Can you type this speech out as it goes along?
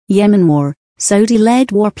Yemen war, Saudi-led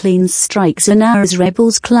warplanes strike Sana'a as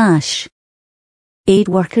rebels clash. Aid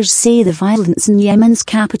workers say the violence in Yemen's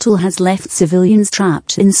capital has left civilians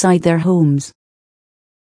trapped inside their homes.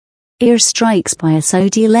 Airstrikes by a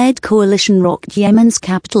Saudi-led coalition rocked Yemen's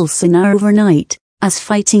capital Sana'a overnight, as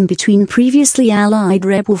fighting between previously allied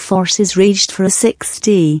rebel forces raged for a sixth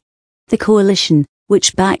day. The coalition,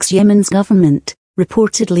 which backs Yemen's government,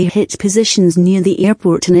 reportedly hit positions near the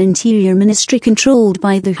airport and Interior Ministry controlled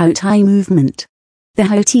by the Houthi movement. The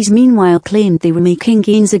Houthis meanwhile claimed they were making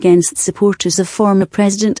gains against supporters of former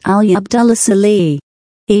President Ali Abdullah Saleh.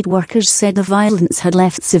 Aid workers said the violence had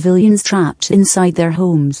left civilians trapped inside their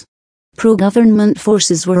homes. Pro-government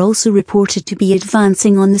forces were also reported to be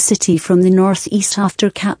advancing on the city from the northeast after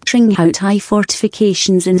capturing Houthi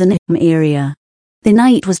fortifications in the Nahm area. The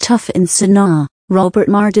night was tough in Sana'a, Robert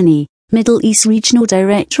Mardani, Middle East Regional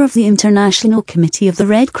Director of the International Committee of the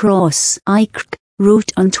Red Cross, ICRC,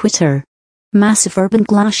 wrote on Twitter. Massive urban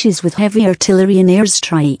clashes with heavy artillery and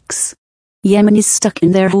airstrikes. Yemenis stuck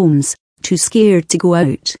in their homes, too scared to go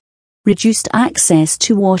out. Reduced access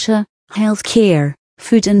to water, health care,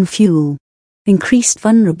 food and fuel. Increased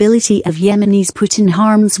vulnerability of Yemenis put in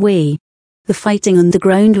harm's way. The fighting on the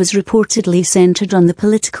ground was reportedly centered on the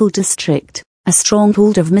political district, a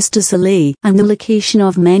stronghold of Mr. Saleh, and the location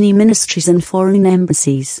of many ministries and foreign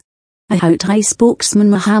embassies. A Houthi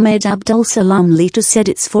spokesman Mohammed Abdul Salam later said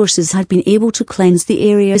its forces had been able to cleanse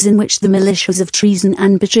the areas in which the militias of treason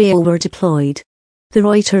and betrayal were deployed. The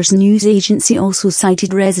Reuters news agency also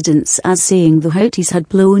cited residents as saying the Houthis had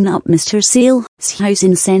blown up Mr. Saleh's house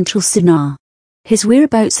in central Sana'a. His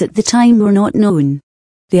whereabouts at the time were not known.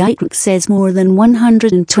 The ICRC says more than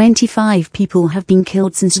 125 people have been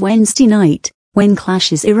killed since Wednesday night, when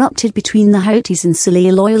clashes erupted between the Houthis and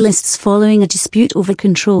Saleh loyalists following a dispute over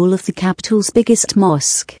control of the capital's biggest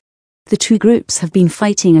mosque. The two groups have been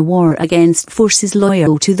fighting a war against forces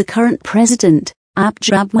loyal to the current president,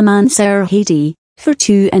 Abdrabbuh Mansur Hadi, for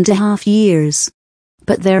 2.5 years.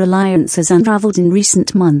 But their alliance has unraveled in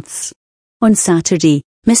recent months. On Saturday,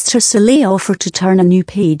 Mr. Saleh offered to turn a new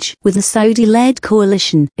page with the Saudi-led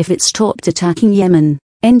coalition if it stopped attacking Yemen,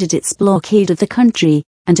 ended its blockade of the country,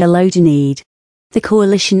 and allowed in aid. The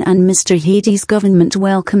coalition and Mr. Hadi's government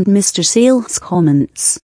welcomed Mr. Saleh's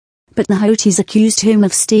comments. But the Houthis accused him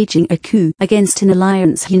of staging a coup against an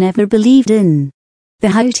alliance he never believed in. The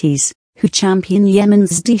Houthis, who champion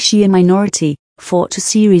Yemen's Shia minority, fought a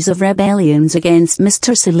series of rebellions against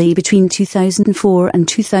Mr. Saleh between 2004 and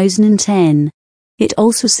 2010. It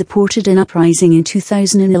also supported an uprising in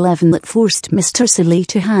 2011 that forced Mr. Saleh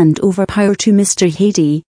to hand over power to Mr.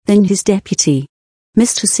 Hadi, then his deputy.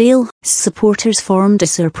 Mr. Saleh's supporters formed a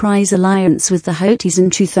surprise alliance with the Houthis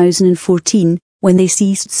in 2014, when they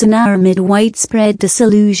seized Sana'a amid widespread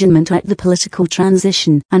disillusionment at the political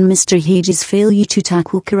transition and Mr. Hadi's failure to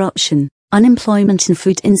tackle corruption, unemployment and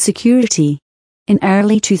food insecurity. In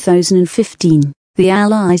early 2015, the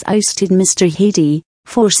Allies ousted Mr. Hadi,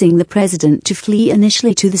 forcing the president to flee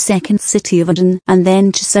initially to the second city of Aden and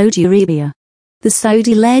then to Saudi Arabia. The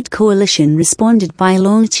Saudi-led coalition responded by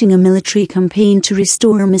launching a military campaign to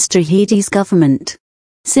restore Mr. Hadi's government.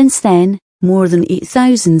 Since then, more than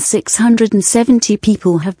 8,670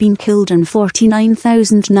 people have been killed and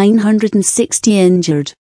 49,960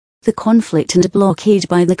 injured. The conflict and blockade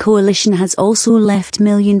by the coalition has also left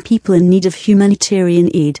million people in need of humanitarian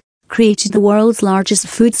aid, created the world's largest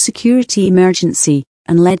food security emergency,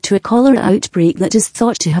 and led to a cholera outbreak that is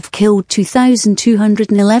thought to have killed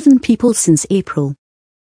 2,211 people since April.